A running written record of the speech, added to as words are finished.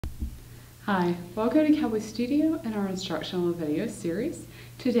Hi, welcome to CowboyStudio and our instructional video series.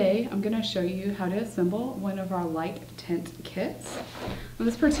 Today I'm going to show you how to assemble one of our light tint kits. Now,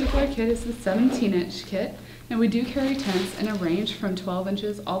 this particular kit is the 17-inch kit, and we do carry tints in a range from 12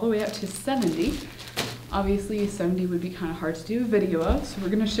 inches all the way up to 70. Obviously 70 would be kind of hard to do a video of, so we're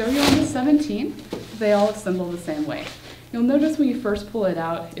going to show you on the 17. They all assemble the same way. You'll notice when you first pull it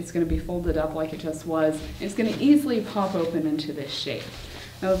out, it's going to be folded up like it just was, and it's going to easily pop open into this shape.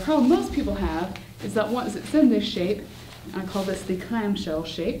 Now the problem most people have is that once it's in this shape, I call this the clamshell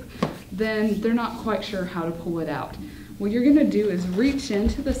shape, then they're not quite sure how to pull it out. What you're going to do is reach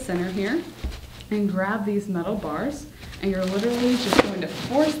into the center here and grab these metal bars, and you're literally just going to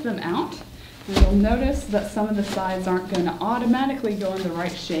force them out. And you'll notice that some of the sides aren't going to automatically go in the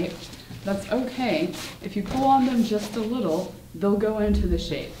right shape. That's okay. If you pull on them just a little, they'll go into the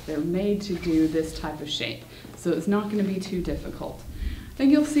shape. They're made to do this type of shape, so it's not going to be too difficult. Then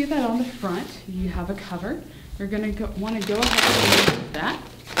you'll see that on the front you have a cover. You're going to want to go ahead and use that.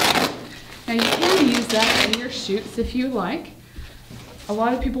 Now you can use that in your shoots if you like. A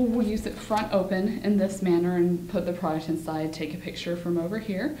lot of people will use it front open in this manner and put the product inside, take a picture from over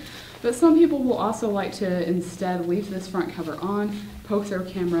here. But some people will also like to instead leave this front cover on, poke their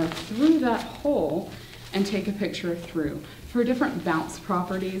camera through that hole, and take a picture through. For different bounce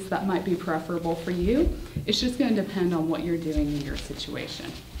properties, that might be preferable for you. It's just going to depend on what you're doing in your situation.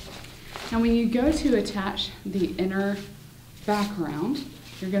 Now when you go to attach the inner background,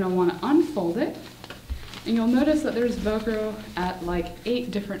 you're going to want to unfold it, and you'll notice that there's Velcro at like 8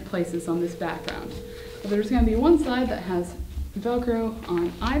 different places on this background. So there's going to be one side that has Velcro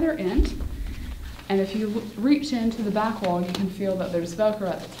on either end, and if you reach into the back wall, you can feel that there's Velcro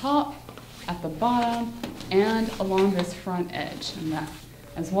at the top, at the bottom, and along this front edge, and that,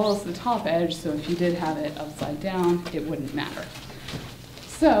 as well as the top edge, so if you did have it upside down, it wouldn't matter.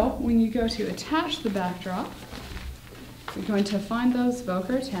 So when you go to attach the backdrop, you're going to find those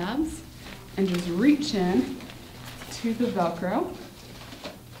Velcro tabs and just reach in to the Velcro,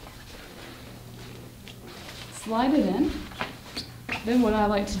 slide it in. Then what I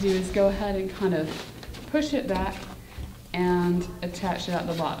like to do is go ahead and kind of push it back and attach it at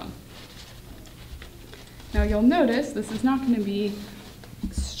the bottom. Now you'll notice this is not going to be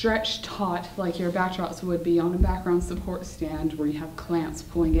stretched taut like your backdrops would be on a background support stand where you have clamps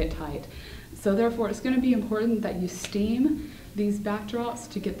pulling it tight. So therefore it's going to be important that you steam these backdrops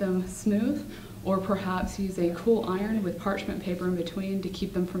to get them smooth, or perhaps use a cool iron with parchment paper in between to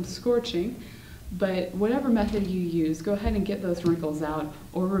keep them from scorching. But whatever method you use, go ahead and get those wrinkles out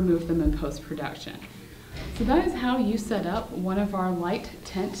or remove them in post-production. So that is how you set up one of our light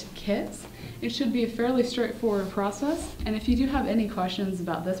tint kits. It should be a fairly straightforward process, and if you do have any questions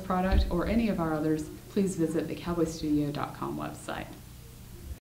about this product or any of our others, please visit the CowboyStudio.com website.